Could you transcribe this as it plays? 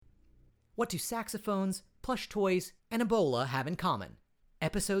What do saxophones, plush toys, and Ebola have in common?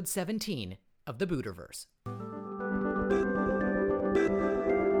 Episode 17 of the Buterverse.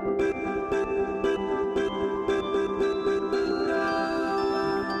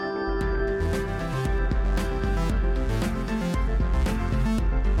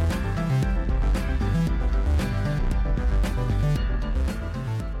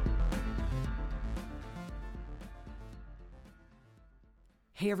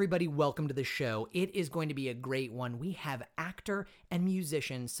 Hey everybody, welcome to the show. It is going to be a great one. We have actor and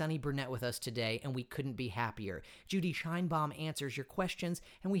musician Sonny Burnette with us today, and we couldn't be happier. Judy Scheinbaum answers your questions,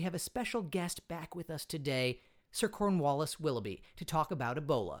 and we have a special guest back with us today, Sir Cornwallis Willoughby, to talk about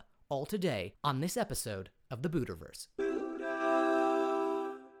Ebola. All today on this episode of the Buterverse.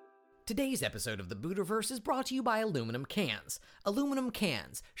 Today's episode of the Buterverse is brought to you by aluminum cans. Aluminum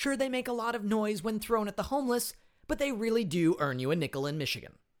cans. Sure, they make a lot of noise when thrown at the homeless, but they really do earn you a nickel in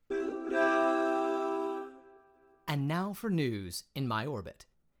Michigan. And now for news in my orbit.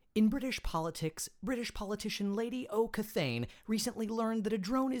 In British politics, British politician Lady O'Cathane recently learned that a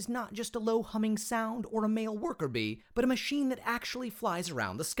drone is not just a low-humming sound or a male worker bee, but a machine that actually flies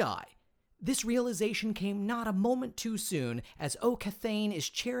around the sky. This realization came not a moment too soon, as O'Cathane is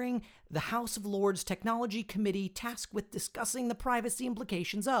chairing the House of Lords Technology Committee tasked with discussing the privacy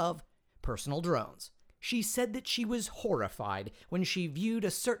implications of personal drones. She said that she was horrified when she viewed a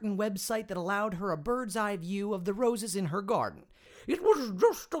certain website that allowed her a bird's eye view of the roses in her garden. "It was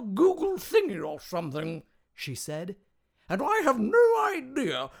just a Google thingy or something," she said. "And I have no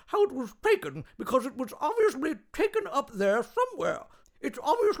idea how it was taken because it was obviously taken up there somewhere. It's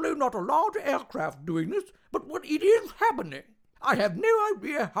obviously not a large aircraft doing this, but it is happening. I have no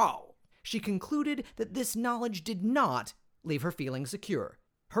idea how." She concluded that this knowledge did not leave her feeling secure.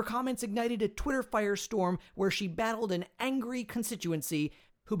 Her comments ignited a Twitter firestorm where she battled an angry constituency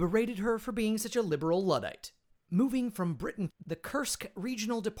who berated her for being such a liberal Luddite. Moving from Britain, the Kursk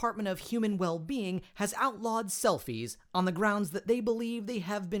Regional Department of Human Well-Being has outlawed selfies on the grounds that they believe they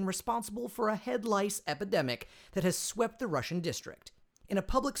have been responsible for a head lice epidemic that has swept the Russian district. In a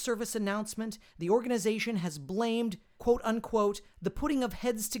public service announcement, the organization has blamed, quote-unquote, the putting of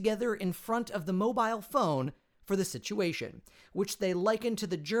heads together in front of the mobile phone for the situation, which they liken to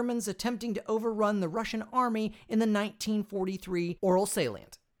the Germans attempting to overrun the Russian army in the 1943 Oral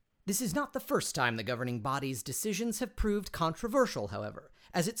Salient. This is not the first time the governing body's decisions have proved controversial, however,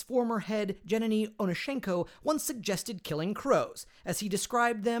 as its former head, Gennady Onyshenko, once suggested killing crows. As he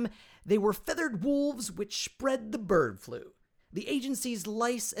described them, they were feathered wolves which spread the bird flu. The agency's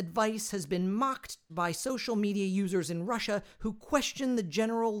lice advice has been mocked by social media users in Russia who question the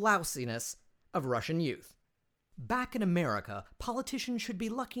general lousiness of Russian youth. Back in America, politicians should be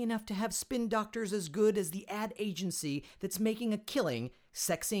lucky enough to have spin doctors as good as the ad agency that's making a killing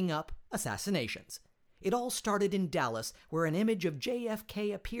sexing up assassinations. It all started in Dallas, where an image of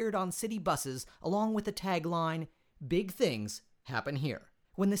JFK appeared on city buses along with the tagline, "Big things happen here."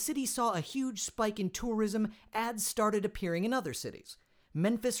 When the city saw a huge spike in tourism, ads started appearing in other cities.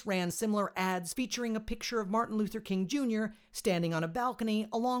 Memphis ran similar ads featuring a picture of Martin Luther King Jr. standing on a balcony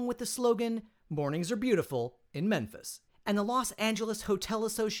along with the slogan, "Mornings are beautiful in Memphis." And the Los Angeles Hotel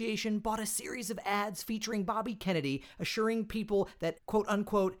Association bought a series of ads featuring Bobby Kennedy, assuring people that,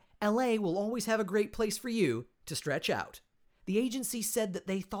 quote-unquote, "LA will always have a great place for you to stretch out." The agency said that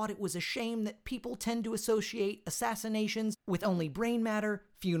they thought it was a shame that people tend to associate assassinations with only brain matter,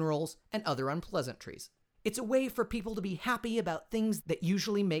 funerals, and other unpleasantries. "It's a way for people to be happy about things that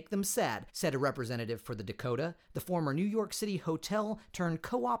usually make them sad," said a representative for the Dakota, the former New York City hotel turned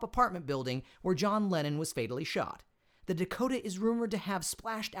co-op apartment building where John Lennon was fatally shot. The Dakota is rumored to have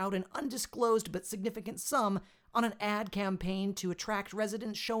splashed out an undisclosed but significant sum on an ad campaign to attract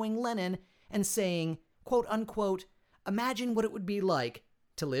residents showing Lennon and saying, quote-unquote, "Imagine what it would be like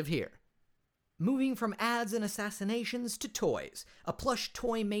to live here." Moving from ads and assassinations to toys, a plush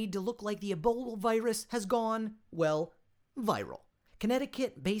toy made to look like the Ebola virus has gone, well, viral.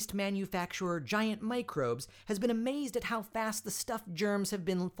 Connecticut-based manufacturer Giant Microbes has been amazed at how fast the stuffed germs have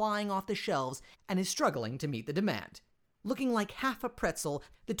been flying off the shelves and is struggling to meet the demand. Looking like half a pretzel,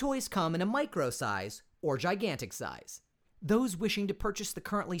 the toys come in a micro size or gigantic size. Those wishing to purchase the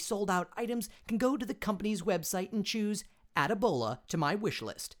currently sold-out items can go to the company's website and choose "Add Ebola to my wish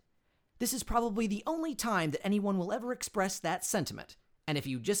list." This is probably the only time that anyone will ever express that sentiment. And if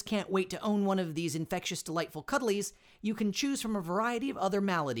you just can't wait to own one of these infectious, delightful cuddlies, you can choose from a variety of other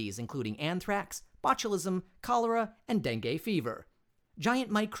maladies, including anthrax, botulism, cholera, and dengue fever. Giant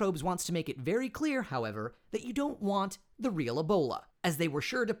Microbes wants to make it very clear, however, that you don't want the real Ebola. as they were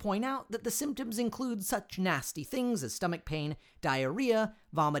sure to point out that the symptoms include such nasty things as stomach pain, diarrhea,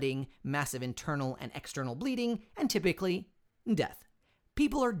 vomiting, massive internal and external bleeding, and typically, death.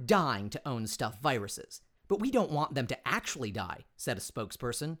 People are dying to own stuffed viruses, but we don't want them to actually die, said a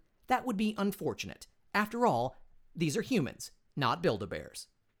spokesperson. That would be unfortunate. After all, these are humans, not Build-A-Bears.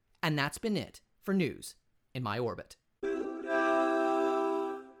 And that's been it for news in my orbit.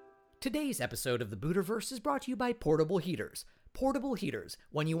 Today's episode of the Buterverse is brought to you by portable heaters. Portable heaters,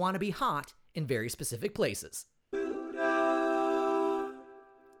 when you want to be hot in very specific places.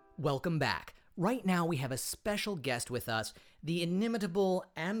 Welcome back. Right now we have a special guest with us, the inimitable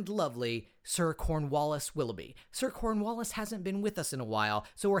and lovely Sir Cornwallis Willoughby. Sir Cornwallis hasn't been with us in a while,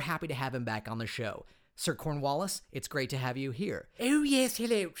 so we're happy to have him back on the show. Sir Cornwallis, it's great to have you here. Oh yes,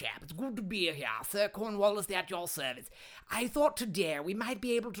 hello chap, it's good to be here. Sir Cornwallis at your service. I thought today we might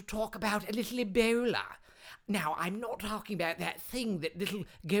be able to talk about a little Ebola. Now, I'm not talking about that thing that little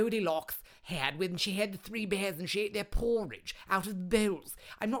Goldilocks had when she had the 3 bears and she ate their porridge out of the bowls.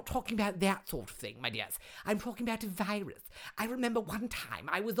 I'm not talking about that sort of thing, my dears. I'm talking about a virus. I remember one time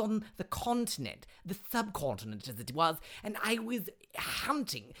I was on the continent, the subcontinent as it was, and I was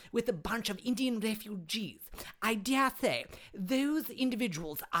hunting with a bunch of Indian refugees. I dare say, those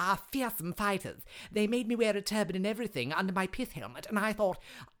individuals are fearsome fighters. They made me wear a turban and everything under my pith helmet, and I thought,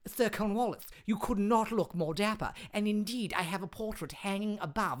 Sir Cornwallis, you could not look more dapper, and indeed I have a portrait hanging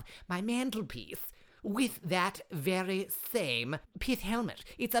above my mantelpiece with that very same pith helmet.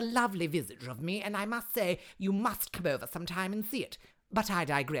 It's a lovely visage of me, and I must say you must come over sometime and see it. But I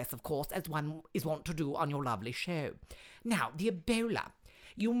digress, of course, as one is wont to do on your lovely show. Now, the Ebola.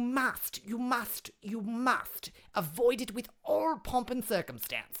 You must avoid it with all pomp and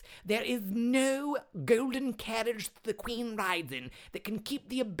circumstance. There is no golden carriage the Queen rides in that can keep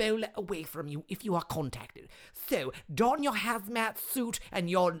the Ebola away from you if you are contacted. So, don your hazmat suit and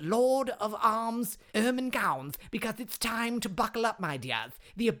your Lord of Arms ermine gowns, because it's time to buckle up, my dears.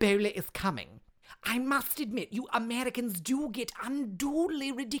 The Ebola is coming. I must admit, you Americans do get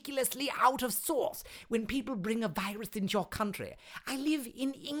unduly ridiculously out of sorts when people bring a virus into your country. I live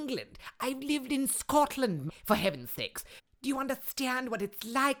in England. I've lived in Scotland, for heaven's sakes. Do you understand what it's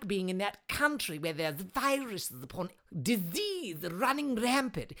like being in that country where there's viruses upon disease running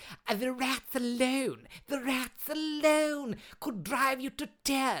rampant? The rats alone could drive you to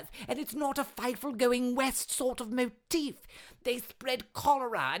tears, and it's not a frightful going west sort of motif. They spread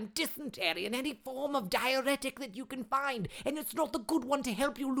cholera and dysentery and any form of diuretic that you can find, and it's not the good one to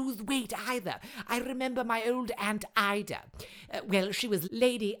help you lose weight either. I remember my old Aunt Ida. She was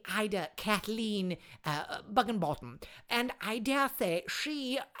Lady Ida Kathleen Buggenbottom, and I dare say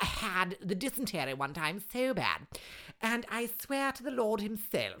she had the dysentery one time so bad. And I swear to the Lord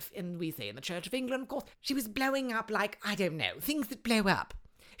himself, and we say in the Church of England, of course, she was blowing up like, I don't know, things that blow up.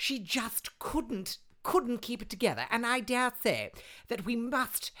 She just couldn't keep it together, and I dare say that we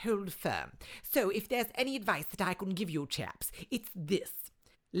must hold firm. So if there's any advice that I can give you chaps, it's this.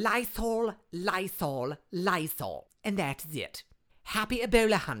 Lysol, Lysol, Lysol. And that's it. Happy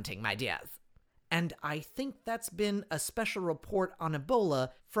Ebola hunting, my dears. And I think that's been a special report on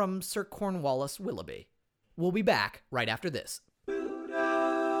Ebola from Sir Cornwallis Willoughby. We'll be back right after this.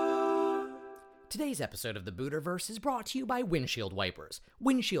 Today's episode of the Buterverse is brought to you by windshield wipers.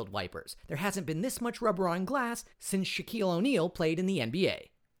 Windshield wipers. There hasn't been this much rubber on glass since Shaquille O'Neal played in the NBA.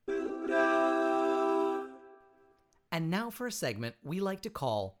 And now for a segment we like to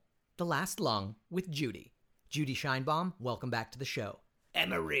call The Last Lung with Judy. Judy Scheinbaum, welcome back to the show.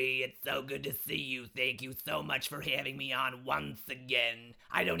 Emery, it's so good to see you. Thank you so much for having me on once again.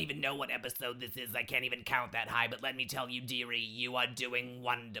 I don't even know what episode this is. I can't even count that high, but let me tell you, dearie, you are doing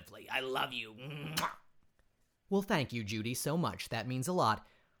wonderfully. I love you. Mwah. Well, thank you, Judy, so much. That means a lot,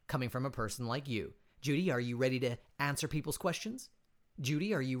 coming from a person like you. Judy, are you ready to answer people's questions?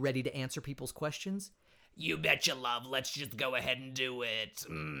 Judy, are you ready to answer people's questions? You betcha, love. Let's just go ahead and do it.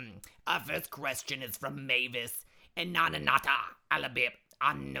 Our first question is from Mavis. Enananata, Alabama,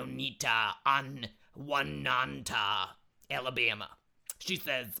 Anonita, Wananta, Alabama. She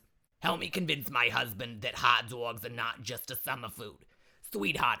says, help me convince my husband that hot dogs are not just a summer food.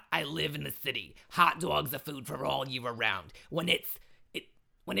 Sweetheart, I live in the city. Hot dogs are food for all year round. When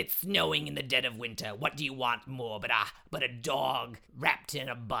it's snowing in the dead of winter, what do you want more but a dog wrapped in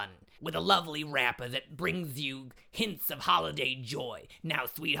a bun with a lovely wrapper that brings you hints of holiday joy? Now,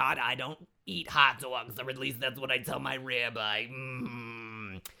 sweetheart, I don't eat hot dogs, or at least that's what I tell my rabbi.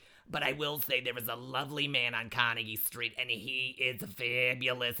 But I will say there is a lovely man on Carnegie Street, and he is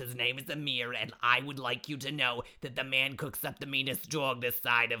fabulous. His name is Amir, and I would like you to know that the man cooks up the meanest dog this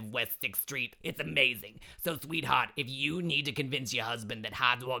side of West 6th Street. It's amazing. So, sweetheart, if you need to convince your husband that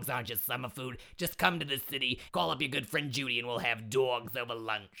hot dogs aren't just summer food, just come to the city, call up your good friend Judy, and we'll have dogs over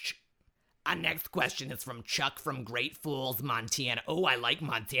lunch. Our next question is from Chuck from Great Falls, Montana. Oh, I like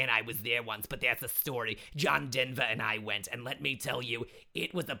Montana. I was there once, but that's a story. John Denver and I went, and let me tell you,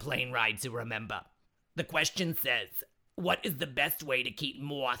 it was a plane ride to remember. The question says, what is the best way to keep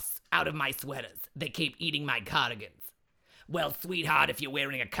moths out of my sweaters? They keep eating my cardigans. Well, sweetheart, if you're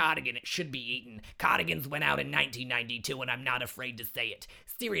wearing a cardigan, it should be eaten. Cardigans went out in 1992, and I'm not afraid to say it.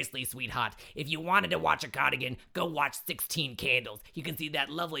 Seriously, sweetheart, if you wanted to watch a cardigan, go watch 16 Candles. You can see that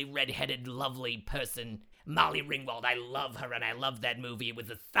lovely red-headed, lovely person, Molly Ringwald. I love her, and I love that movie. It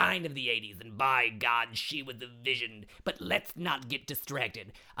was a sign of the 80s, and by God, she was a vision. But let's not get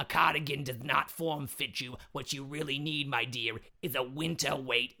distracted. A cardigan does not form-fit you. What you really need, my dear, is a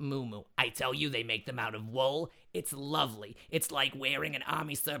winter-weight muumuu. I tell you, they make them out of wool. It's lovely. It's like wearing an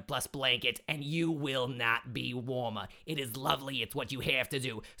army surplus blanket, and you will not be warmer. It is lovely. It's what you have to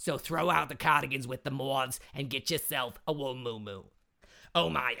do. So throw out the cardigans with the moths and get yourself a wool muumuu. Oh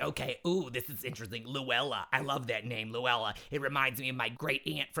my, okay, ooh, this is interesting. Luella, I love that name, Luella. It reminds me of my great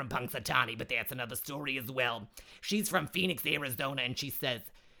aunt from Punxsutawney, but that's another story as well. She's from Phoenix, Arizona, and she says,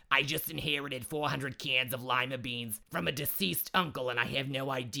 I just inherited 400 cans of lima beans from a deceased uncle, and I have no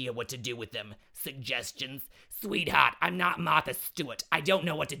idea what to do with them. Suggestions? Sweetheart, I'm not Martha Stewart. I don't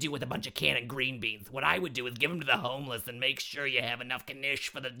know what to do with a bunch of canned green beans. What I would do is give them to the homeless and make sure you have enough knish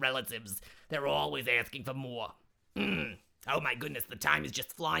for the relatives. They're always asking for more. Oh my goodness, the time is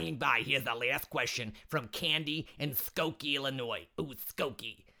just flying by. Here's our last question from Candy in Skokie, Illinois. Ooh,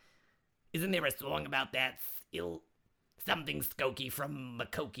 Skokie. Isn't there a song about that? Something Skokie from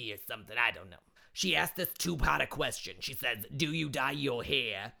Makoki or something, I don't know. She asked this two-parter question. She says, do you dye your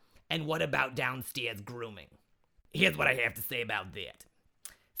hair? And what about downstairs grooming? Here's what I have to say about that.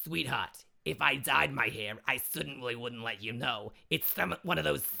 Sweetheart, if I dyed my hair, I certainly wouldn't let you know. It's one of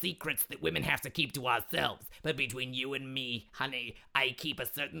those secrets that women have to keep to ourselves. But between you and me, honey, I keep a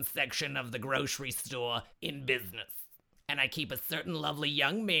certain section of the grocery store in business. And I keep a certain lovely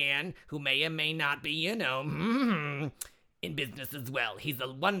young man who may or may not be, in business as well. He's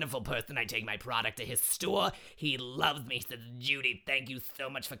a wonderful person. I take my product to his store. He loves me. He says, Judy, thank you so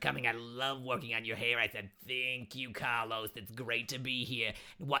much for coming. I love working on your hair. I said, thank you, Carlos. It's great to be here.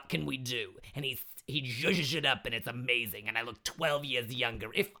 What can we do? And he zhuzhes it up, and it's amazing. And I look 12 years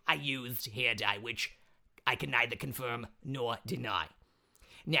younger if I used hair dye, which I can neither confirm nor deny.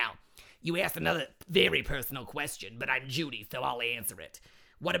 Now, you asked another very personal question, but I'm Judy, so I'll answer it.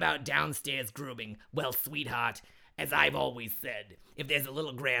 What about downstairs grooming? Well, sweetheart, as I've always said, if there's a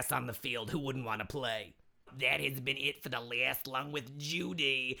little grass on the field, who wouldn't want to play? That has been it for the last Long with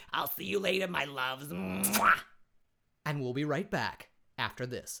Judy. I'll see you later, my loves. Mwah! And we'll be right back after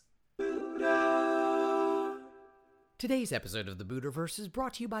this. Today's episode of the Buterverse is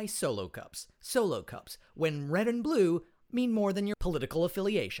brought to you by Solo Cups. Solo Cups, when red and blue mean more than your political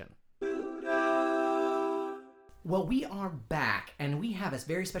affiliation. Well, we are back, and we have a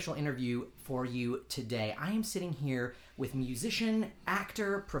very special interview for you today. I am sitting here with musician,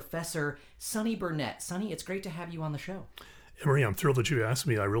 actor, professor, Sonny Burnette. Sonny, it's great to have you on the show. Emery, I'm thrilled that you asked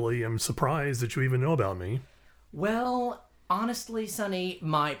me. I really am surprised that you even know about me. Well, honestly, Sonny,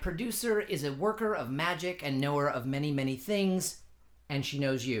 my producer is a worker of magic and knower of many, many things, and she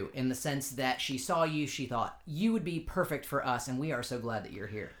knows you in the sense that she saw you, she thought you would be perfect for us, and we are so glad that you're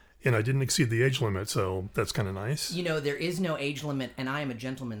here. And I didn't exceed the age limit, so that's kind of nice. You know, there is no age limit, and I am a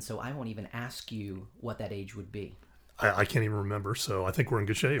gentleman, so I won't even ask you what that age would be. I can't even remember, so I think we're in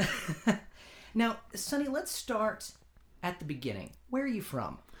good shape. Now, Sonny, let's start at the beginning. Where are you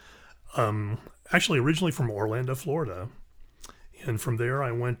from? Actually, originally from Orlando, Florida. And from there,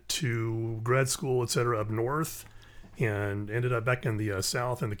 I went to grad school, etc., up north, and ended up back in the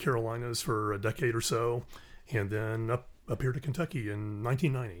South in the Carolinas for a decade or so, and then up here to Kentucky in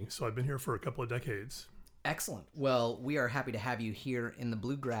 1990. So I've been here for a couple of decades. Excellent. Well, we are happy to have you here in the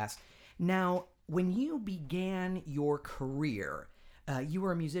Bluegrass. Now, when you began your career, you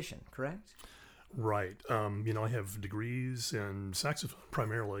were a musician, correct? Right. I have degrees in saxophone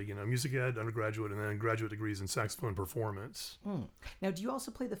primarily, music ed, undergraduate, and then graduate degrees in saxophone performance. Now, do you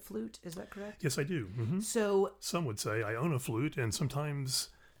also play the flute? Is that correct? Yes, I do. Mm-hmm. So some would say I own a flute and sometimes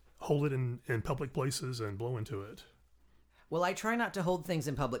hold it in public places and blow into it. Well, I try not to hold things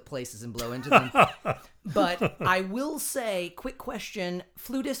in public places and blow into them. But I will say, quick question,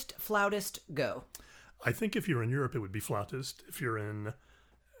 flutist, flautist, go. I think if you're in Europe, it would be flautist. If you're in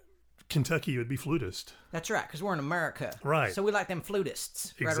Kentucky, it would be flutist. That's right, because we're in America. Right. So we like them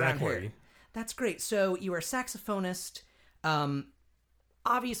flutists right around Exactly. here. That's great. So you were a saxophonist.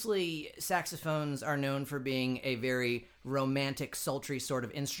 Obviously, saxophones are known for being a very romantic, sultry sort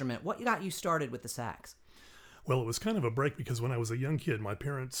of instrument. What got you started with the sax? Well, it was kind of a break because when I was a young kid, my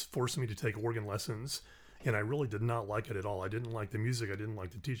parents forced me to take organ lessons, and I really did not like it at all. I didn't like the music. I didn't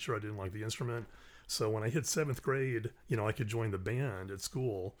like the teacher. I didn't like the instrument. So when I hit 7th grade, I could join the band at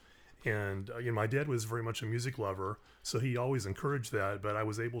school. And my dad was very much a music lover, so he always encouraged that. But I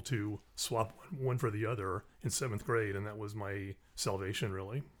was able to swap one for the other in 7th grade, and that was my salvation,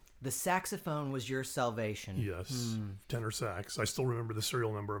 really. The saxophone was your salvation. Yes, tenor sax. I still remember the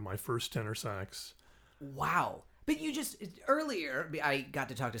serial number of my first tenor sax. Wow. But you just, earlier, I got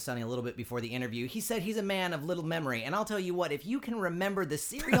to talk to Sonny a little bit before the interview. He said he's a man of little memory. And I'll tell you what, if you can remember the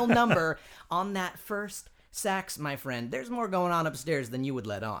serial number on that first sax, my friend, there's more going on upstairs than you would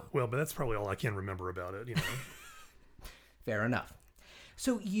let on. Well, but that's probably all I can remember about it, Fair enough.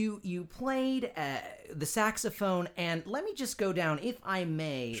 So you played the saxophone, and let me just go down, if I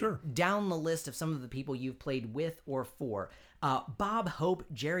may, Sure. down the list of some of the people you've played with or for. Bob Hope,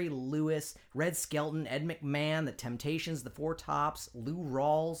 Jerry Lewis, Red Skelton, Ed McMahon, The Temptations, The Four Tops, Lou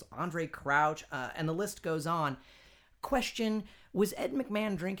Rawls, Andre Crouch, and the list goes on. Question, was Ed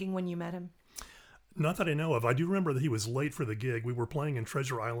McMahon drinking when you met him? Not that I know of. I do remember that he was late for the gig. We were playing in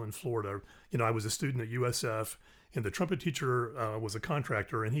Treasure Island, Florida. I was a student at USF, and the trumpet teacher was a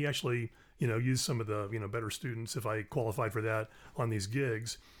contractor, and he actually, used some of the, better students, if I qualified for that, on these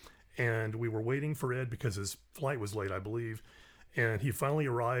gigs. And we were waiting for Ed because his flight was late, I believe. And he finally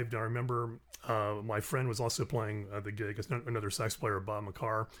arrived. I remember my friend was also playing the gig, another sax player, Bob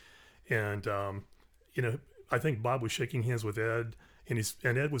McCarr. And, I think Bob was shaking hands with Ed,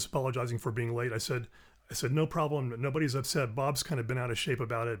 and Ed was apologizing for being late. I said, no problem. Nobody's upset. Bob's kind of been out of shape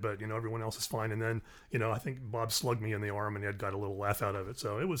about it, but, everyone else is fine. And then, I think Bob slugged me in the arm, and Ed got a little laugh out of it.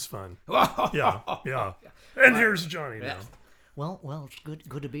 So it was fun. Yeah. And here's Johnny now. Well, it's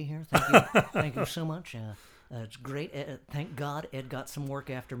good to be here. Thank you. Thank you so much. It's great. Thank God Ed got some work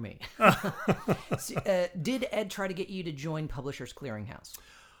after me. Did Ed try to get you to join Publishers Clearinghouse?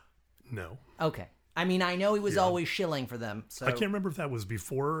 No. Okay. I mean, I know he was always shilling for them. So I can't remember if that was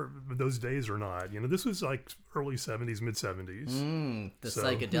before those days or not. This was like early 70s, mid 70s. The So,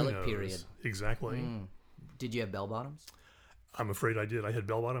 psychedelic who knows? period. Exactly. Did you have bell bottoms? I'm afraid I did. I had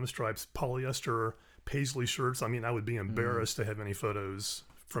bell-bottom stripes, polyester paisley shirts. I mean, I would be embarrassed to have any photos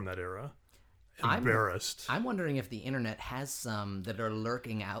from that era. Embarrassed. I'm wondering if the internet has some that are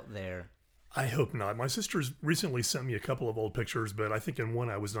lurking out there. I hope not. My sister's recently sent me a couple of old pictures, but I think in one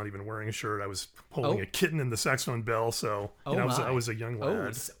I was not even wearing a shirt. I was holding a kitten in the saxophone bell, so I was a young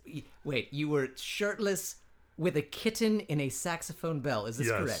lad. Wait, you were shirtless with a kitten in a saxophone bell. Is this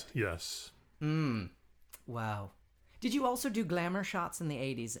correct? Yes. Wow. Did you also do glamour shots in the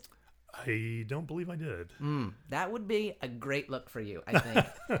 80s? I don't believe I did. That would be a great look for you, I think.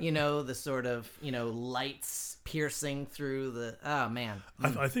 The sort of, lights piercing through the... Oh, man.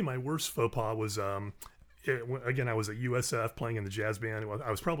 I think my worst faux pas was, again, I was at USF playing in the jazz band.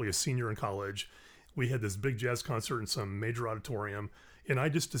 I was probably a senior in college. We had this big jazz concert in some major auditorium, and I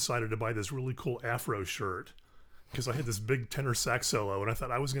just decided to buy this really cool afro shirt because I had this big tenor sax solo, and I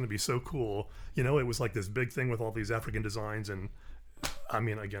thought I was going to be so coal. It was like this big thing with all these African designs, and I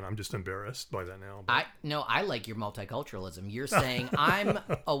mean, again, I'm just embarrassed by that now. But. I like your multiculturalism. You're saying I'm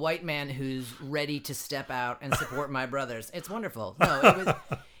a white man who's ready to step out and support my brothers. It's wonderful. No,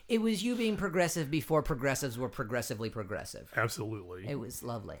 it was you being progressive before progressives were progressively progressive. Absolutely. It was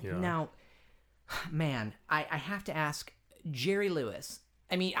lovely. Yeah. Now, man, I have to ask Jerry Lewis.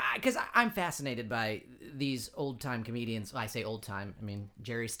 I mean, because I'm fascinated by these old-time comedians. I say old-time. I mean,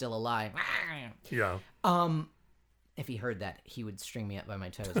 Jerry's still alive. Yeah. If he heard that, he would string me up by my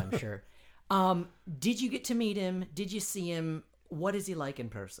toes, I'm sure. Did you get to meet him? Did you see him? What is he like in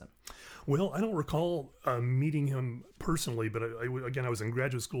person? Well, I don't recall meeting him personally, but I was in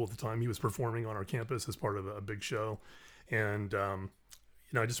graduate school at the time. He was performing on our campus as part of a big show. And,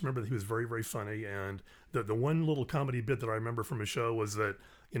 I just remember that he was very, very funny. And the one little comedy bit that I remember from his show was that,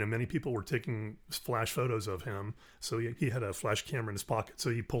 many people were taking flash photos of him. So he had a flash camera in his pocket. So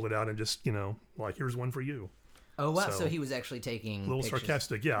he pulled it out and just, like, here's one for you. Oh, wow. So he was actually taking a little pictures.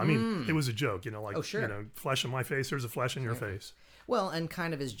 Sarcastic. Yeah. I mean, it was a joke, like, oh, sure. Flash in my face. There's a flash in your face. Well, and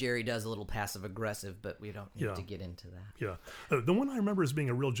kind of as Jerry does, a little passive-aggressive, but we don't need to get into that. Yeah. The one I remember as being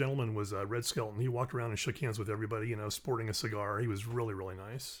a real gentleman was Red Skelton. He walked around and shook hands with everybody, sporting a cigar. He was really, really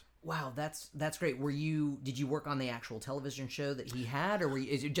nice. Wow, that's great. Did you work on the actual television show that he had, or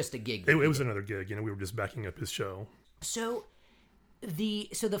is it just a gig? It was another gig. We were just backing up his show. So,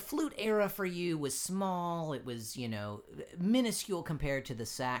 So the flute era for you was small. It was, minuscule compared to the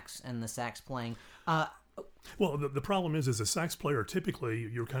sax and the sax playing. Well, the problem is, as a sax player, typically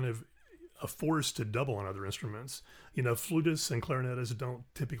you're kind of forced to double on other instruments. Flutists and clarinetists don't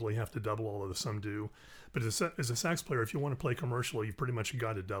typically have to double, although some do. But as a sax player, if you want to play commercially, you've pretty much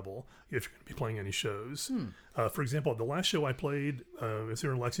got to double if you're going to be playing any shows. For example, the last show I played was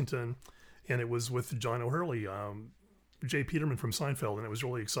here in Lexington, and it was with John O'Hurley, Jay Peterman from Seinfeld, and it was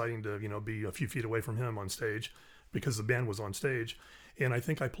really exciting to be a few feet away from him on stage because the band was on stage. And I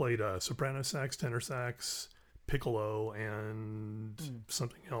think I played soprano sax, tenor sax, piccolo, and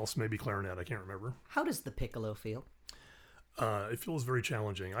something else, maybe clarinet. I can't remember. How does the piccolo feel? It feels very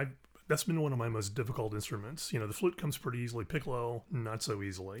challenging. That's been one of my most difficult instruments. The flute comes pretty easily. Piccolo, not so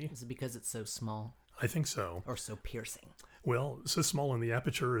easily. Is it because it's so small? I think so. Or so piercing? Well, so small, and the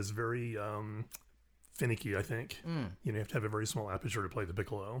aperture is very finicky, I think. You have to have a very small aperture to play the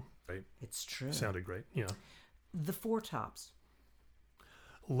piccolo. Right? It's true. Sounded great, yeah. The four tops.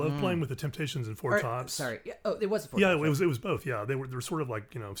 Love playing with the Temptations and Four Tops. Sorry. Oh, it was a four tops. Yeah, it was both. Yeah, they were sort of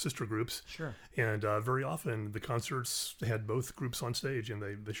like sister groups. Sure. And very often the concerts had both groups on stage, and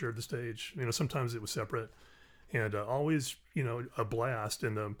they shared the stage. Sometimes it was separate, and always a blast.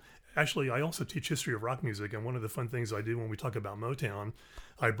 And actually, I also teach history of rock music, and one of the fun things I do when we talk about Motown,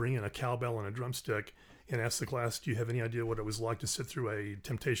 I bring in a cowbell and a drumstick and ask the class, do you have any idea what it was like to sit through a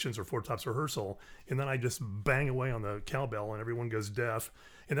Temptations or Four Tops rehearsal? And then I just bang away on the cowbell, and everyone goes deaf.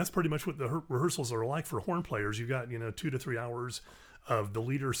 And that's pretty much what the rehearsals are like for horn players. You've got 2 to 3 hours of the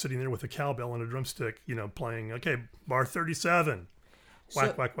leader sitting there with a cowbell and a drumstick, playing, okay, bar 37.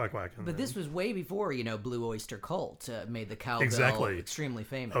 Whack, whack, whack, whack. But this was way before, Blue Oyster Cult made the cowbell extremely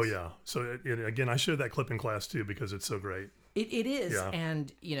famous. Oh, yeah. So, again, I showed that clip in class, too, because it's so great. It is. Yeah.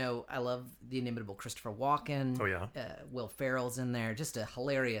 And, I love the inimitable Christopher Walken. Oh, yeah. Will Ferrell's in there. Just a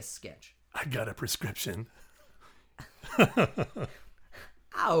hilarious sketch. I got a prescription.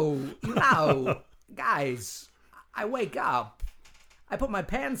 Guys, I wake up. I put my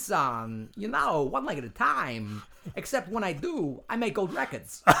pants on, one leg at a time. Except when I do, I make gold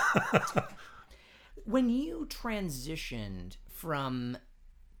records. When you transitioned from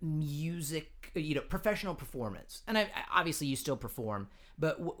music, professional performance, and obviously you still perform,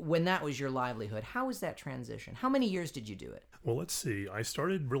 but when that was your livelihood, how was that transition? How many years did you do it? Well, let's see. I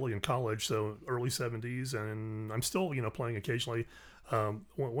started really in college, so early 70s, and I'm still, playing occasionally.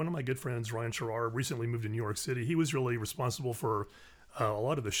 One of my good friends, Ryan Sherrar, recently moved to New York City. He was really responsible for a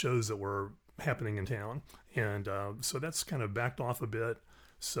lot of the shows that were happening in town, and so that's kind of backed off a bit.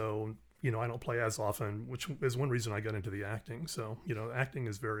 So I don't play as often, which is one reason I got into the acting. So acting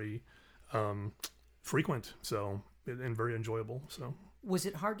is very frequent, and very enjoyable. So was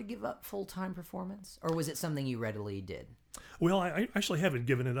it hard to give up full-time performance, or was it something you readily did? Well, I actually haven't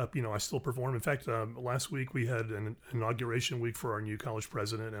given it up. I still perform. In fact, last week we had an inauguration week for our new college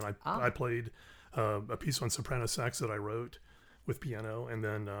president, and I played a piece on soprano sax that I wrote with piano, and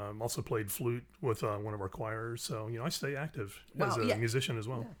then also played flute with one of our choirs. So, I stay active as a musician as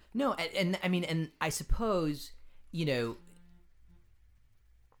well. Yeah. No, and I mean, and I suppose, when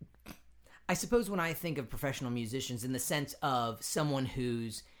I think of professional musicians in the sense of someone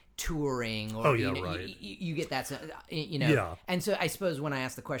who's touring, or right. you get that, Yeah. And so I suppose when I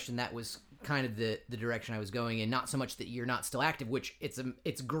asked the question, that was kind of the direction I was going in. Not so much that you're not still active, which it's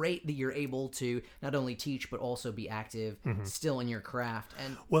great that you're able to not only teach but also be active still in your craft.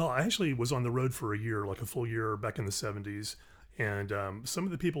 And well, I actually was on the road for a year, like a full year back in the 70s. And some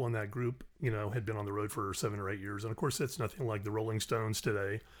of the people in that group, had been on the road for 7 or 8 years. And of course, that's nothing like the Rolling Stones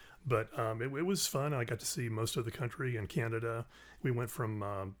today. But it was fun. I got to see most of the country and Canada. We went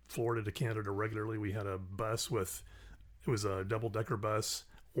from Florida to Canada regularly. We had a bus it was a double-decker bus,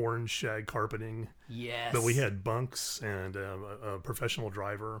 orange shag carpeting. Yes. But we had bunks and a professional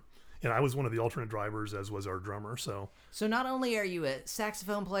driver. And I was one of the alternate drivers, as was our drummer. So not only are you a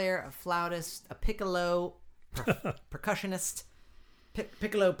saxophone player, a flautist, a piccolo percussionist,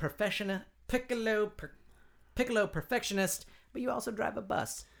 piccolo perfectionist, but you also drive a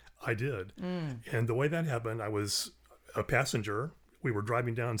bus. I did. And the way that happened, I was a passenger. We were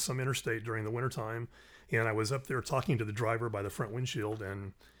driving down some interstate during the wintertime, and I was up there talking to the driver by the front windshield,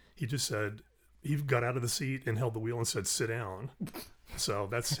 and he just said, he got out of the seat and held the wheel and said, "Sit down." So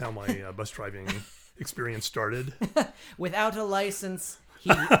that's how my bus driving experience started. Without a license,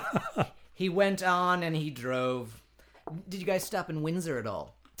 he went on and he drove. Did you guys stop in Windsor at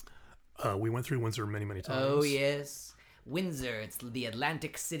all? We went through Windsor many, many times. Oh, yes. Windsor, it's the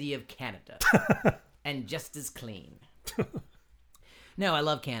Atlantic City of Canada. And just as clean. No, I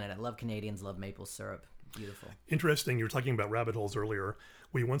love Canada. I love Canadians, love maple syrup. Beautiful. Interesting, you were talking about rabbit holes earlier.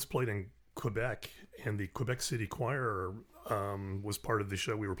 We once played in Quebec, and the Quebec City Choir was part of the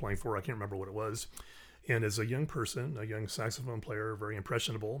show we were playing for. I can't remember what it was. And as a young person, a young saxophone player, very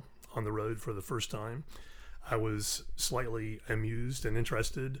impressionable on the road for the first time, I was slightly amused and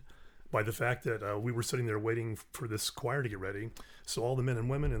interested by the fact that we were sitting there waiting for this choir to get ready. So all the men and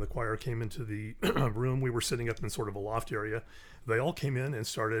women in the choir came into the room. We were sitting up in sort of a loft area. They all came in and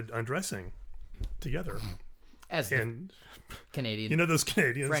started undressing together. As and Canadian, you know, those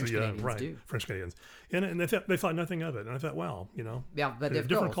Canadians, French Canadians do. French Canadians, and they thought nothing of it. And I thought, wow, you know, yeah, but of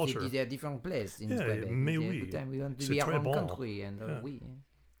different course, culture, they're different place in yeah, Quebec. mais oui, we want to c'est be our très own bon. country, and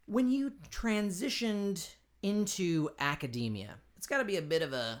When you transitioned into academia, it's got to be a bit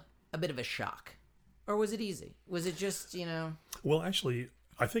of a shock, or was it easy? Was it just, you know? Well, actually,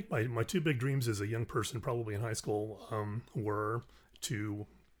 I think my two big dreams as a young person, probably in high school, were to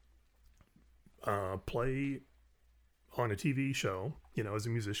play on a TV show, you know, as a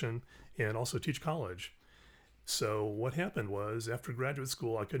musician, and also teach college. So what happened was, after graduate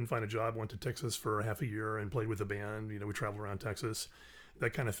school, I couldn't find a job. Went to Texas for half a year and played with a band. You know, we traveled around Texas.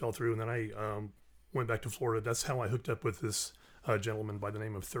 That kind of fell through, and then I went back to Florida. That's how I hooked up with this gentleman by the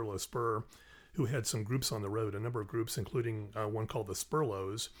name of Thurlow Spur, who had some groups on the road, a number of groups, including one called the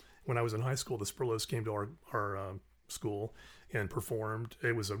Spurlows. When I was in high school, the Spurlows came to our school and performed.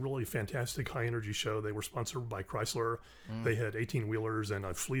 It was a really fantastic high-energy show. They were sponsored by Chrysler. They had 18-wheelers and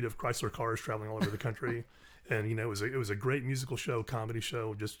a fleet of Chrysler cars traveling all over the country. And, you know, it was a great musical show, comedy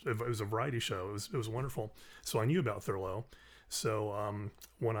show. It was a variety show. It was wonderful. So I knew about Thurlow. So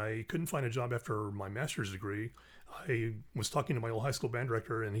when I couldn't find a job after my master's degree, I was talking to my old high school band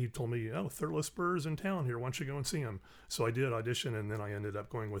director, and he told me, "Oh, Thurlow Spur's in town here. Why don't you go and see him?" So I did audition, and then I ended up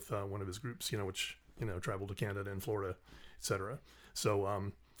going with one of his groups, you know, which, you know, traveled to Canada and Florida, etc.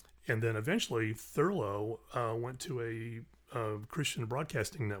 So, and then eventually Thurlow went to a Christian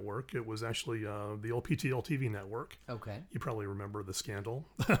broadcasting network. It was actually the old PTL TV network. Okay. You probably remember the scandal.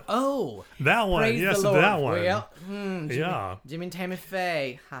 Oh, that one. praise Yes, the Lord. that one. Well, yeah. Jimmy and Tammy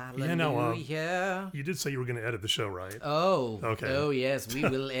Faye. Hallelujah. Yeah, no, you did say you were going to edit the show, right? Oh. Okay. Oh, yes. We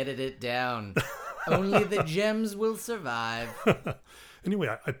will edit it down. Only the gems will survive.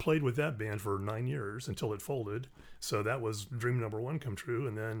 Anyway, I played with that band for 9 years until it folded. So that was dream number one come true.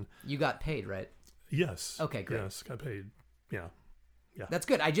 And then... You got paid, right? Yes. Okay, great. Yes, got paid. Yeah. Yeah. That's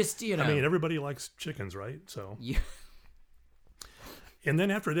good. I just, you know... I mean, everybody likes chickens, right? So... Yeah. And then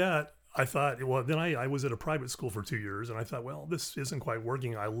after that, I thought, well, then I was at a private school for 2 years, and I thought, well, this isn't quite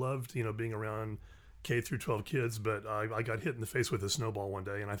working. I loved, you know, being around K through 12 kids, but I got hit in the face with a snowball one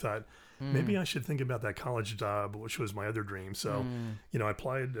day, and I thought, maybe I should think about that college job, which was my other dream. So, you know, I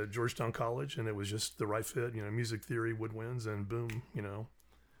applied at Georgetown College, and it was just the right fit, you know, music theory, woodwinds, and boom, you know,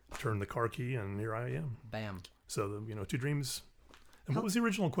 turned the car key, and here I am. Bam. So, you know, two dreams. And what was the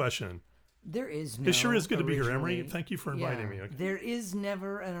original question? There is no... It sure is good to be here, originally- Emery. Thank you for inviting me. Okay. There is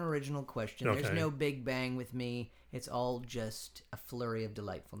never an original question. There's Okay. no big bang with me. It's all just a flurry of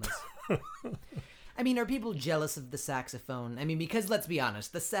delightfulness. I mean, are people jealous of the saxophone? I mean, because let's be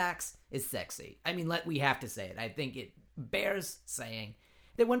honest, the sax is sexy. I mean, we have to say it. I think it bears saying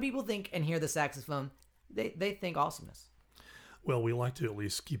that when people think and hear the saxophone, they think awesomeness. Well, we like to at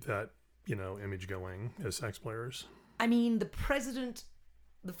least keep that, you know, image going as sax players. I mean, the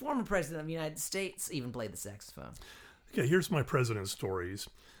former president of the United States even played the saxophone. Okay, here's my president stories.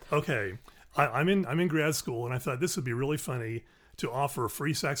 Okay, I'm in grad school, and I thought this would be really funny to offer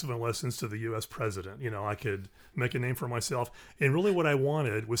free saxophone lessons to the U.S. president. You know, I could make a name for myself. And really what I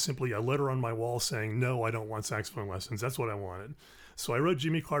wanted was simply a letter on my wall saying, no, I don't want saxophone lessons. That's what I wanted. So I wrote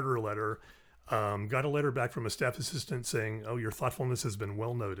Jimmy Carter a letter, got a letter back from a staff assistant saying, oh, your thoughtfulness has been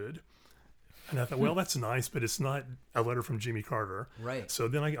well noted. And I thought, well, that's nice, but it's not a letter from Jimmy Carter. Right. So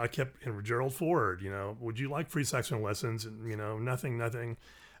then I kept, and Gerald Ford, you know, would you like free saxophone lessons? And, you know, nothing.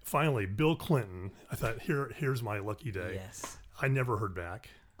 Finally, Bill Clinton. I thought, here's my lucky day. Yes. I never heard back.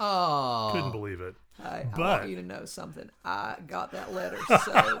 Oh. Couldn't believe it. I want you to know something. I got that letter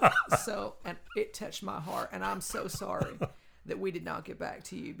so, and it touched my heart. And I'm so sorry that we did not get back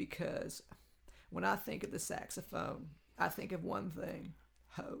to you, because when I think of the saxophone, I think of one thing: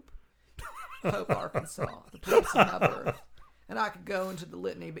 hope. Hope, Arkansas, the place of my birth. And I could go into the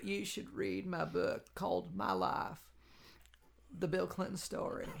litany, but you should read my book called My Life, The Bill Clinton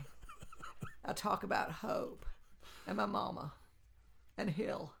Story. I talk about hope and my mama and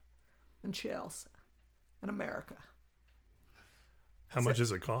Hill and Chelsea and America. How much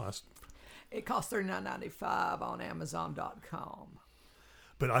does it cost? It costs $39.95 on Amazon.com.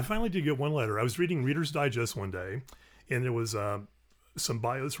 But I finally did get one letter. I was reading Reader's Digest one day, and there was some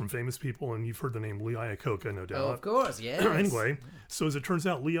bios from famous people, and you've heard the name Lee Iacocca, no doubt. Oh, of course, yes. Anyway, so as it turns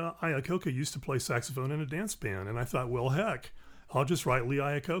out, Lee Iacocca used to play saxophone in a dance band, and I thought, well, heck, I'll just write Lee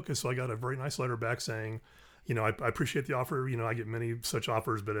Iacocca. So I got a very nice letter back saying, I appreciate the offer. I get many such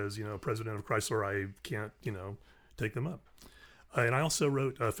offers, but as, president of Chrysler, I can't, take them up. And I also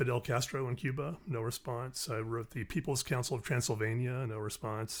wrote Fidel Castro in Cuba, no response. I wrote the People's Council of Transylvania, no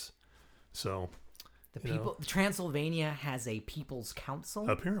response. So... Transylvania has a People's Council?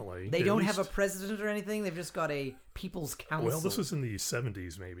 Apparently. They don't have a president or anything? They've just got a People's Council? Well, this was in the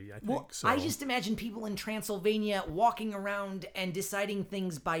 70s, maybe, I think. Well, so. I just imagine people in Transylvania walking around and deciding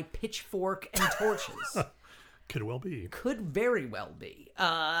things by pitchfork and torches. Could well be. Could very well be.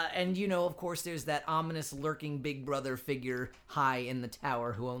 And, of course, there's that ominous lurking big brother figure high in the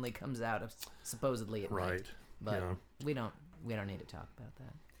tower who only comes out supposedly at night. But we don't need to talk about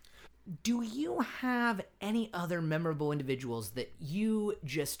that. Do you have any other memorable individuals that you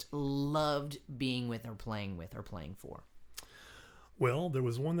just loved being with or playing for? Well, there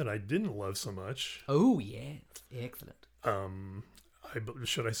was one that I didn't love so much. Oh, yeah. Excellent.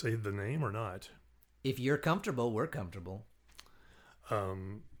 Should I say the name or not? If you're comfortable, we're comfortable.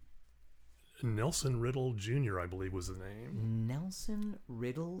 Nelson Riddle Jr., I believe was the name. Nelson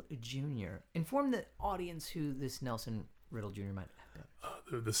Riddle Jr. Inform the audience who this Nelson Riddle Jr. might have.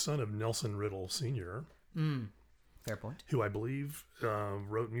 The son of Nelson Riddle Sr. Fair point. Who I believe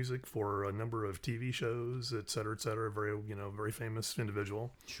wrote music for a number of TV shows, et cetera, et cetera. Very famous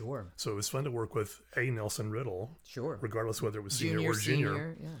individual. Sure. So it was fun to work with a Nelson Riddle. Sure. Regardless whether it was senior or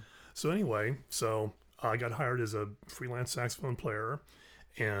junior. Yeah. So anyway, I got hired as a freelance saxophone player,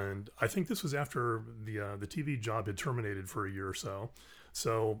 and I think this was after the TV job had terminated for a year or so.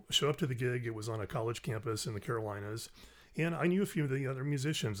 So show up to the gig. It was on a college campus in the Carolinas. And I knew a few of the other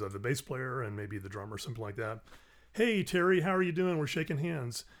musicians, the bass player and maybe the drummer, something like that. Hey, Terry, how are you doing? We're shaking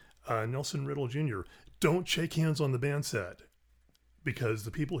hands. Nelson Riddle Jr., don't shake hands on the band set because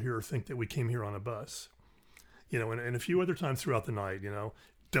the people here think that we came here on a bus. And a few other times throughout the night,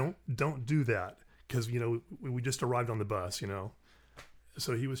 don't do that because, we just arrived on the bus,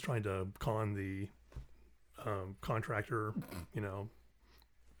 So he was trying to con the contractor,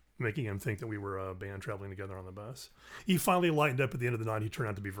 making him think that we were a band traveling together on the bus. He finally lightened up at the end of the night. He turned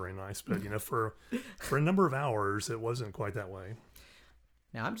out to be very nice, but for a number of hours, it wasn't quite that way.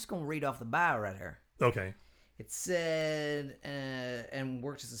 Now I'm just going to read off the bio right here. Okay. It said, and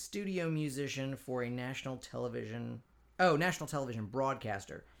worked as a studio musician for a national television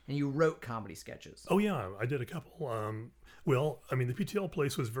broadcaster, and you wrote comedy sketches. Oh yeah, I did a couple. The PTL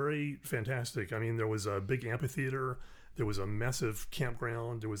place was very fantastic. There was a big amphitheater. There was a massive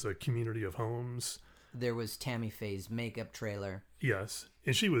campground. There was a community of homes. There was Tammy Faye's makeup trailer. Yes,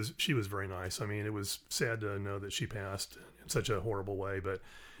 and she was very nice. It was sad to know that she passed in such a horrible way, but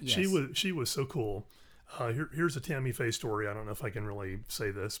yes. she was so cool. Here's a Tammy Faye story. I don't know if I can really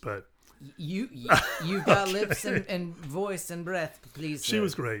say this, but you've got lips and voice and breath. Please. She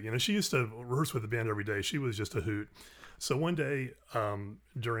was great. She used to rehearse with the band every day. She was just a hoot. So one day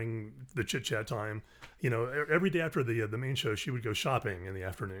during the chit chat time, every day after the main show, she would go shopping in the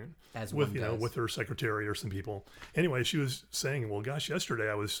afternoon with her secretary or some people. Anyway, she was saying, well, gosh,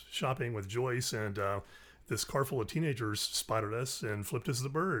 yesterday I was shopping with Joyce and this car full of teenagers spotted us and flipped us the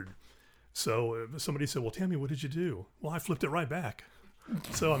bird. So somebody said, well, Tammy, what did you do? Well, I flipped it right back.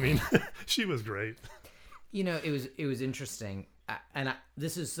 So, she was great. It was interesting.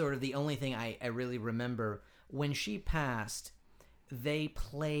 This is sort of the only thing I really remember. When she passed, they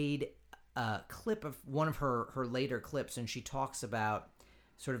played a clip of one of her later clips, and she talks about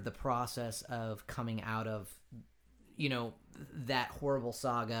sort of the process of coming out of, that horrible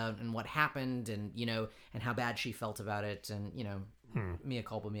saga and what happened and, and how bad she felt about it and, mea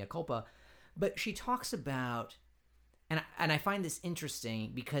culpa. But she talks about, and I find this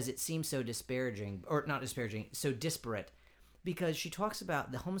interesting because it seems so disparaging, or not disparaging, so disparate. Because she talks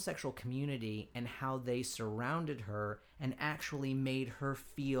about the homosexual community and how they surrounded her and actually made her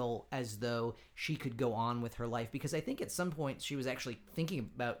feel as though she could go on with her life. Because I think at some point she was actually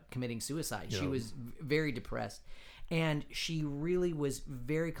thinking about committing suicide. Yeah. She was very depressed. And she really was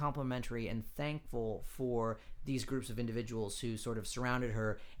very complimentary and thankful for these groups of individuals who sort of surrounded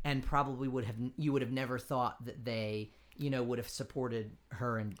her and probably you would have never thought that they would have supported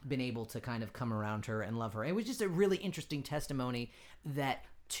her and been able to kind of come around her and love her. It was just a really interesting testimony that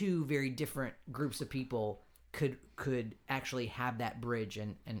two very different groups of people could actually have that bridge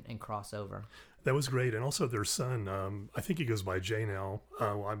and cross over. That was great. And also their son, I think he goes by Jay now.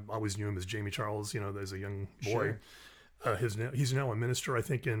 I always knew him as Jamie Charles, as a young boy. Sure. He's now a minister, I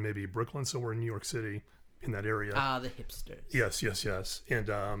think, in maybe Brooklyn, somewhere in New York City. in that area. Ah, the hipsters. Yes.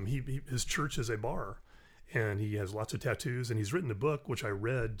 And his church is a bar, and he has lots of tattoos. And he's written a book which I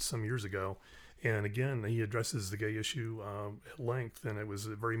read some years ago. And again, he addresses the gay issue at length, and it was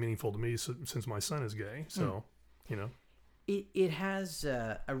very meaningful to me since my son is gay. So, It has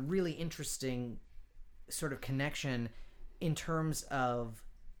a really interesting sort of connection in terms of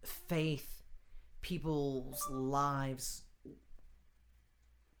faith, people's lives,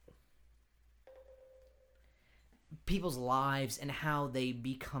 and how they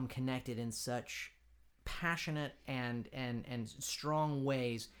become connected in such passionate and strong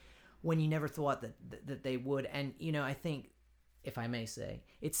ways when you never thought that they would. And, I think, if I may say,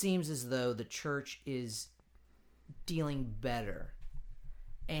 it seems as though the church is dealing better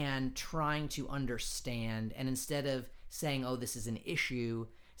and trying to understand, and instead of saying, oh, this is an issue,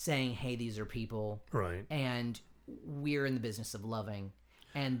 saying, hey, these are people, right, and we're in the business of loving.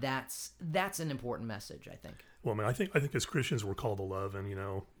 And that's an important message, I think. Well, I think as Christians we're called to love, and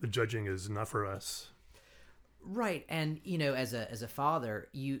the judging is not for us. Right. And as a father,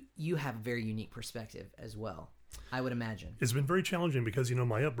 you have a very unique perspective as well, I would imagine. It's been very challenging because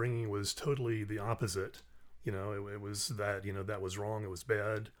my upbringing was totally the opposite. It was that that was wrong, it was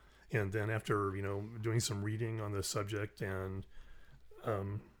bad. And then after doing some reading on the subject and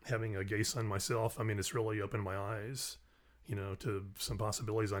having a gay son myself, it's really opened my eyes to some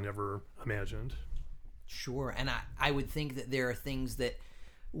possibilities I never imagined. Sure. And I would think that there are things that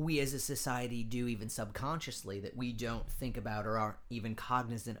we as a society do even subconsciously that we don't think about or aren't even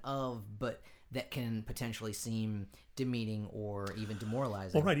cognizant of, but that can potentially seem demeaning or even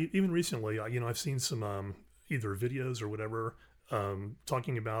demoralizing. Well, right. Even recently, I've seen some either videos or whatever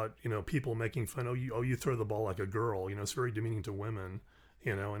talking about, people making fun. You throw the ball like a girl. It's very demeaning to women.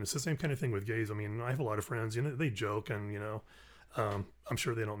 And it's the same kind of thing with gays. I have a lot of friends, they joke and, I'm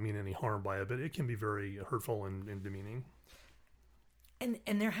sure they don't mean any harm by it, but it can be very hurtful and demeaning.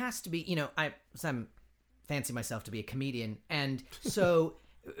 And there has to be, I'm fancy myself to be a comedian. And so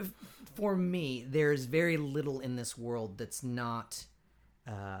for me, there's very little in this world that's not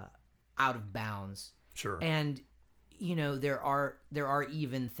out of bounds. Sure. And, there are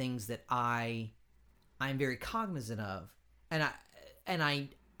even things that I'm very cognizant of. And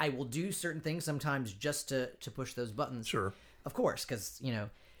I will do certain things sometimes just to push those buttons. Sure. Of course, because,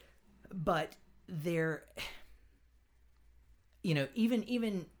 but there,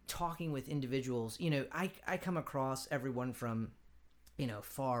 even talking with individuals, I come across everyone from,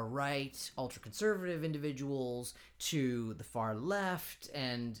 far right, ultra conservative individuals to the far left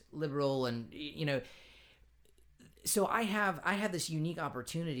and liberal, and, so I have this unique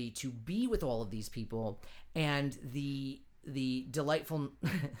opportunity to be with all of these people, and the delightful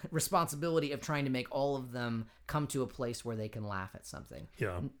responsibility of trying to make all of them come to a place where they can laugh at something.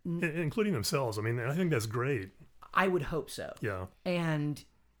 Yeah, including themselves. I think that's great. I would hope so. Yeah. And,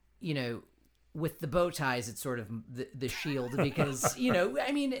 with the bow ties, it's sort of the shield because,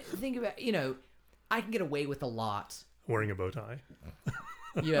 think about, I can get away with a lot. Wearing a bow tie.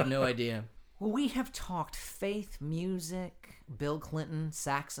 You have no idea. Well, we have talked faith, music, Bill Clinton,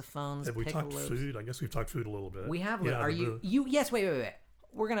 saxophones, Have we piccolos. talked food? I guess we've talked food a little bit. We have. Yeah, Are you? Yes. Wait.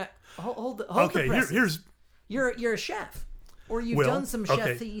 We're gonna hold the okay, presses. here's. You're a chef, or you've done some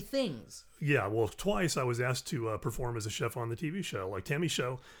chefy things. Yeah. Well, twice I was asked to perform as a chef on the TV show, like Tammy's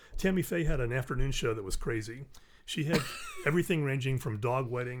show. Tammy Faye had an afternoon show that was crazy. She had everything ranging from dog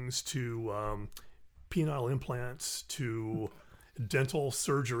weddings to penile implants to dental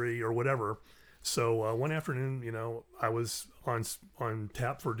surgery or whatever. So one afternoon, I was on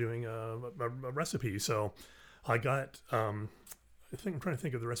tap for doing a recipe. So I got, I'm trying to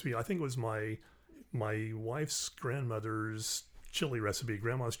think of the recipe. I think it was my wife's grandmother's chili recipe,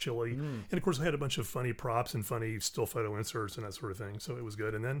 grandma's chili. And of course I had a bunch of funny props and funny still photo inserts and that sort of thing. So it was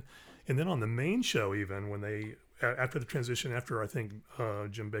good. And then on the main show, even when after the transition, after I think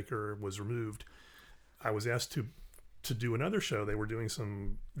Jim Baker was removed, I was asked to do another show. They were doing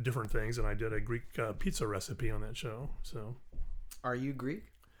some different things, and I did a Greek pizza recipe on that show. So, are you Greek?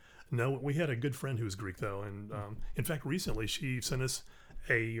 No, we had a good friend who's Greek though, and in fact, recently she sent us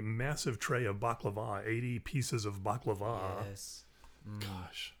a massive tray of baklava, 80 pieces of baklava. Yes.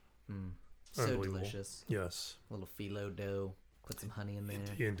 Gosh, so delicious. Yes, A little phyllo dough. Put some honey in there.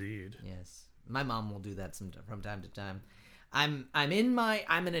 Indeed. Yes, my mom will do that from time to time. I'm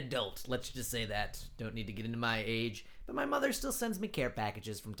an adult. Let's just say that. Don't need to get into my age. But my mother still sends me care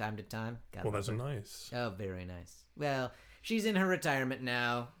packages from time to time. Well, that's nice. Oh, very nice. Well, she's in her retirement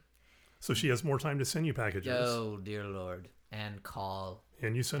now. So she has more time to send you packages. Oh, dear Lord. And call.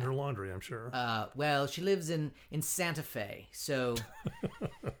 And you send her laundry, I'm sure. Well, she lives in Santa Fe. So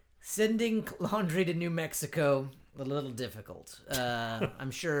Sending laundry to New Mexico, a little difficult.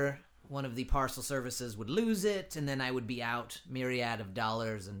 I'm sure one of the parcel services would lose it, and then I would be out myriad of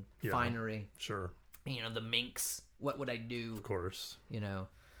dollars and finery. Sure. The minks. What would I do? Of course.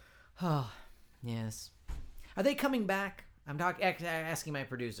 Oh, yes. Are they coming back? I'm asking my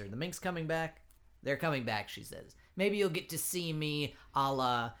producer. The minks coming back? They're coming back, she says. Maybe you'll get to see me a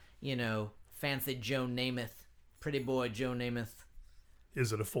la, fancy Joe Namath. Pretty boy Joe Namath.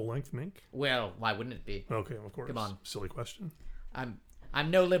 Is it a full-length mink? Well, why wouldn't it be? Okay, of course. Come on. Silly question.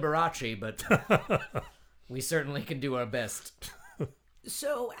 I'm no Liberace, but we certainly can do our best.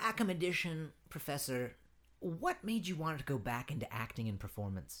 So, academician, professor, what made you want to go back into acting and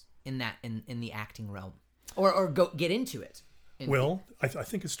performance in the acting realm, or go get into it? Well, I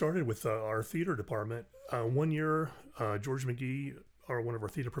think it started with our theater department. One year, George McGee, one of our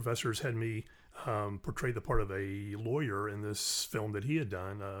theater professors, had me portray the part of a lawyer in this film that he had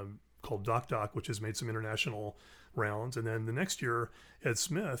done called Doc Doc, which has made some international rounds. And then the next year, Ed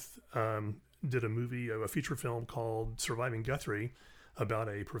Smith did a feature film called Surviving Guthrie, about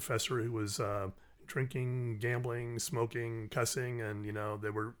a professor who was drinking, gambling, smoking, cussing, and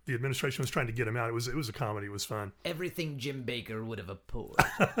the administration was trying to get him out. It was a comedy. It was fun. Everything Jim Baker would have abhorred.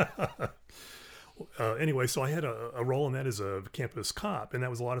 Anyway, so I had a role in that as a campus cop, and that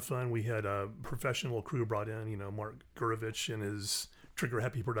was a lot of fun. We had a professional crew brought in, Mark Gurevich and his Trigger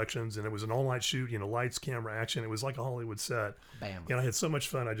Happy Productions, and it was an all-night shoot, lights, camera, action. It was like a Hollywood set. Bam. And I had so much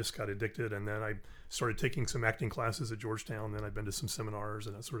fun, I just got addicted, and then I started taking some acting classes at Georgetown, then I've been to some seminars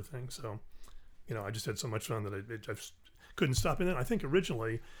and that sort of thing. So, I just had so much fun that I just couldn't stop. And then I think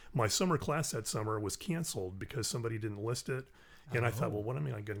originally my summer class that summer was canceled because somebody didn't list it. And I thought, well, what am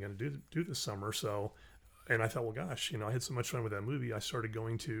I going to do this summer? So, and I thought, well, gosh, I had so much fun with that movie. I started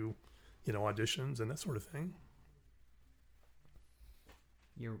going to, auditions and that sort of thing.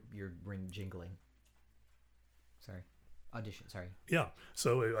 Your ring jingling. Sorry. Audition, sorry. Yeah.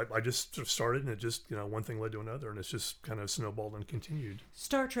 So I just sort of started, and it just, one thing led to another, and it's just kind of snowballed and continued.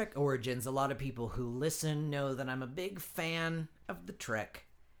 Star Trek Origins, a lot of people who listen know that I'm a big fan of the Trek.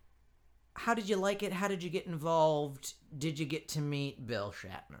 How did you like it? How did you get involved? Did you get to meet Bill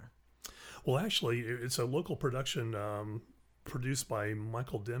Shatner? Well, actually, it's a local production produced by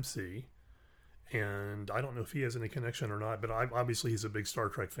Michael Dempsey, and I don't know if he has any connection or not, but obviously he's a big Star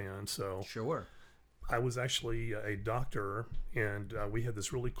Trek fan, so... Sure. I was actually a doctor, and we had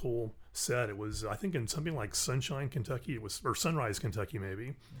this really cool set. It was, I think, in something like Sunshine, Kentucky. Or Sunrise, Kentucky, maybe.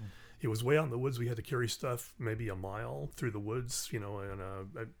 Mm. It was way out in the woods. We had to carry stuff maybe a mile through the woods, in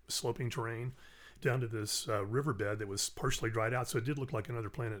a sloping terrain, down to this riverbed that was partially dried out. So it did look like another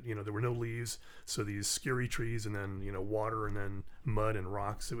planet. There were no leaves, so these scary trees, and then, water, and then mud and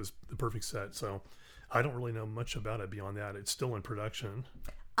rocks. It was the perfect set. So I don't really know much about it beyond that. It's still in production.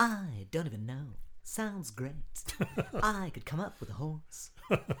 I don't even know. Sounds great. I could come up with a horse,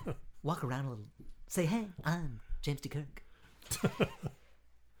 walk around a little, say, hey, I'm James T. Kirk.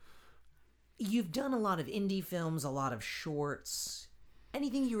 You've done a lot of indie films, a lot of shorts.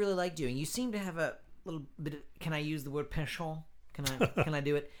 Anything you really like doing? You seem to have a little bit of, can I use the word penchant? Can I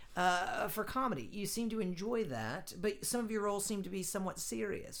do it? For comedy. You seem to enjoy that, but some of your roles seem to be somewhat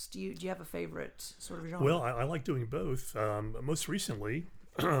serious. Do you have a favorite sort of genre? Well, I like doing both. Most recently...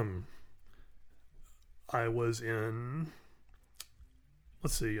 I was in,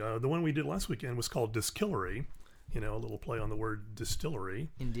 let's see, the one we did last weekend was called Distillery, a little play on the word distillery.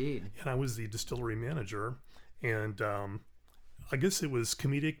 Indeed. And I was the distillery manager, and I guess it was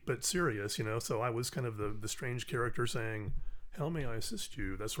comedic but serious, so I was kind of the strange character saying, how may I assist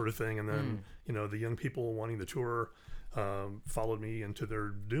you, that sort of thing. And then, the young people wanting the tour followed me into their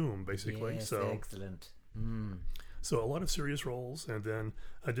doom, basically. Yes, so excellent. So a lot of serious roles, and then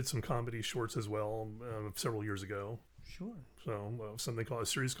I did some comedy shorts as well several years ago. Sure. So a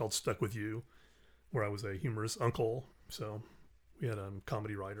series called Stuck With You, where I was a humorous uncle. So we had a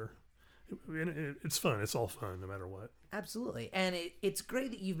comedy writer. It's fun. It's all fun, no matter what. Absolutely. And it's great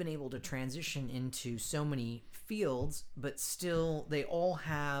that you've been able to transition into so many fields, but still they all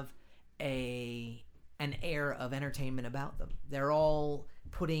have an air of entertainment about them. They're all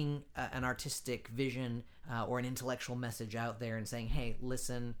putting an artistic vision or an intellectual message out there and saying, hey,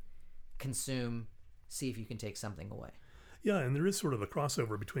 listen, consume, see if you can take something away. Yeah, and there is sort of a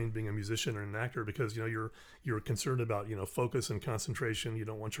crossover between being a musician and an actor because, you're concerned about, focus and concentration. You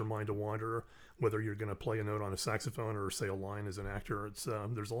don't want your mind to wander, whether you're going to play a note on a saxophone or say a line as an actor. It's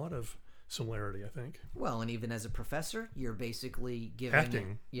there's a lot of similarity, I think. Well, and even as a professor, you're basically giving...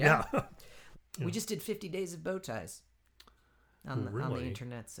 Acting. Yeah. We just did 50 Days of Bow Ties on the Really?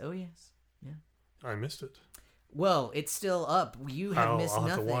 internets. Oh, yes. Yeah. I missed it. Well, it's still up. You have missed I'll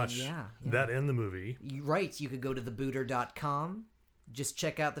nothing. have to watch yeah. that and the movie. Right. You could go to thebuter.com. Just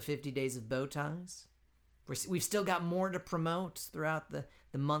check out the 50 Days of Bow Ties. We've still got more to promote throughout the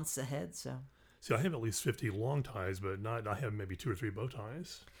months ahead. So, See, I have at least 50 long ties, but I have maybe 2 or 3 bow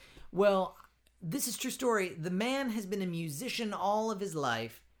ties. well, this is true story. The man has been a musician all of his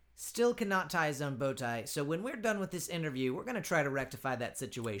life, still cannot tie his own bow tie. So when we're done with this interview, we're going to try to rectify that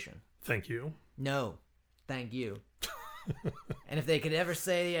situation. Thank you. No, thank you. And if they could ever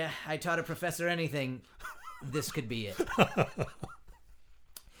say I taught a professor anything, this could be it.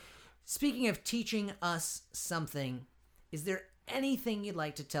 Speaking of teaching us something, is there anything you'd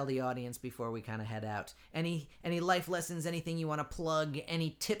like to tell the audience before we kind of head out? Any life lessons, anything you want to plug,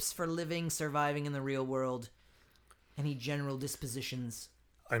 any tips for living, surviving in the real world, any general dispositions?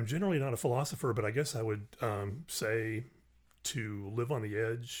 I'm generally not a philosopher, but I guess I would say to live on the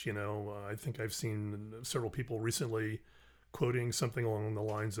edge. I think I've seen several people recently quoting something along the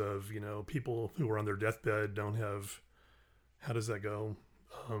lines of, people who are on their deathbed don't have, how does that go?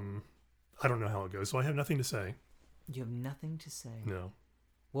 I don't know how it goes, so I have nothing to say. You have nothing to say? No.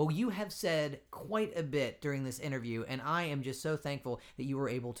 Well, you have said quite a bit during this interview, and I am just so thankful that you were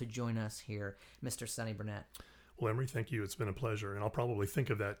able to join us here, Mr. Sonny Burnette. Well, Emery, thank you. It's been a pleasure, and I'll probably think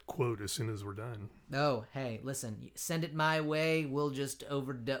of that quote as soon as we're done. Oh, hey, listen, send it my way. We'll just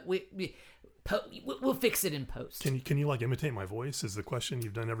we'll fix it in post. Can you like imitate my voice? Is the question.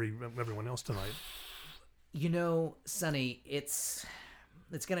 You've done everyone else tonight. Sonny, it's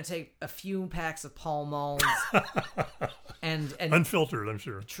going to take a few packs of Pall Malls and unfiltered, I'm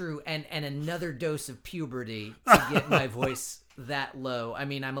sure. True, and another dose of puberty to get my voice that low. I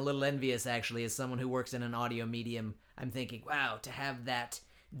mean, I'm a little envious, actually, as someone who works in an audio medium. I'm thinking, wow, to have that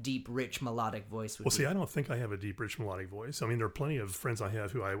deep, rich, melodic voice would see, I don't think I have a deep, rich, melodic voice. I mean, there are plenty of friends I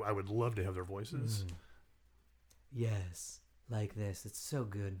have who I would love to have their voices. Yes, like this. It's so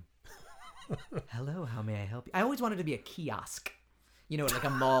good. Hello, how may I help you? I always wanted to be a kiosk. Like a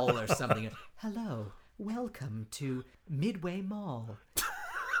mall or something. Hello, welcome to Midway Mall.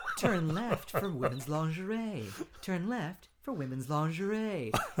 Turn left for women's lingerie. Turn left for women's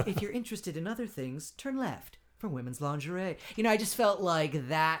lingerie. If you're interested in other things, turn left for women's lingerie. I just felt like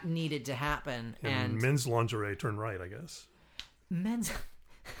that needed to happen. And men's lingerie, turn right, I guess. Men's...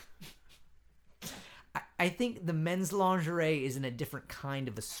 I think the men's lingerie is in a different kind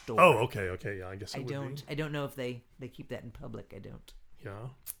of a store. Oh, okay, yeah, I guess it would be. I don't know if they keep that in public. I don't. Yeah.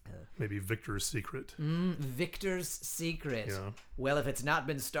 Maybe Victor's Secret. Victor's Secret. Yeah. Well, if it's not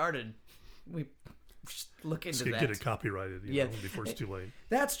been started, we look into that. Get it copyrighted before it's too late.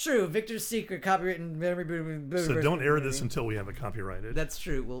 That's true. Victor's Secret, copywritten. So don't air this until we have it copyrighted. That's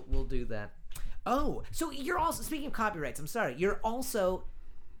true. We'll do that. Oh, so you're also, speaking of copyrights, I'm sorry, you're also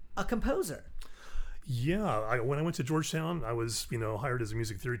a composer. Yeah, when I went to Georgetown, I was, hired as a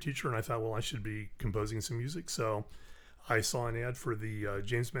music theory teacher, and I thought, well, I should be composing some music. So I saw an ad for the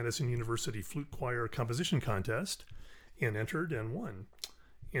James Madison University Flute Choir Composition Contest and entered and won.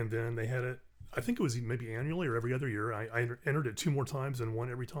 And then they had it, I think it was maybe annually or every other year. I entered it 2 more times and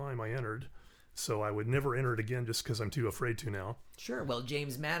won every time I entered. So I would never enter it again just because I'm too afraid to now. Sure. Well,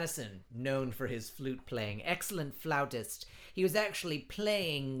 James Madison, known for his flute playing, excellent flautist. He was actually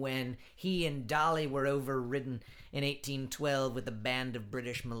playing when he and Dolly were overridden in 1812 with a band of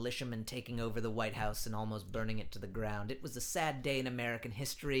British militiamen taking over the White House and almost burning it to the ground. It was a sad day in American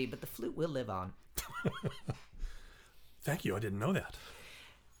history, but the flute will live on. Thank you. I didn't know that.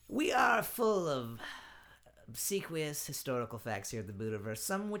 We are full of obsequious historical facts here at the Buterverse,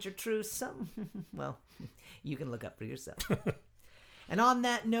 some which are true, some, well, you can look up for yourself. And on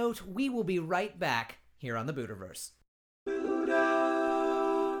that note, we will be right back here on the Buterverse.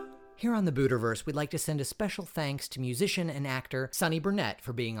 Here on the Buterverse, we'd like to send a special thanks to musician and actor Sonny Burnette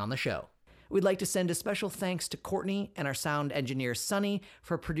for being on the show. We'd like to send a special thanks to Courtney and our sound engineer Sonny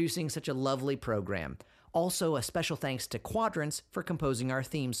for producing such a lovely program. Also, a special thanks to Quadrants for composing our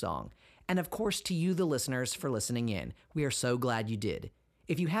theme song. And of course, to you, the listeners, for listening in. We are so glad you did.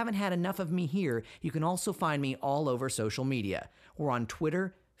 If you haven't had enough of me here, you can also find me all over social media. We're on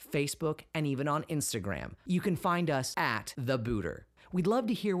Twitter, Facebook, and even on Instagram. You can find us at The Buter. We'd love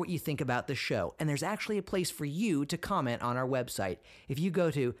to hear what you think about the show, and there's actually a place for you to comment on our website. If you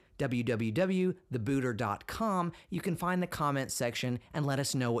go to www.thebuter.com, you can find the comment section and let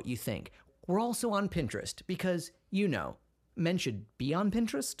us know what you think. We're also on Pinterest because, men should be on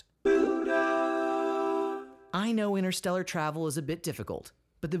Pinterest. I know interstellar travel is a bit difficult,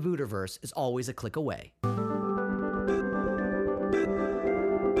 but the Buterverse is always a click away.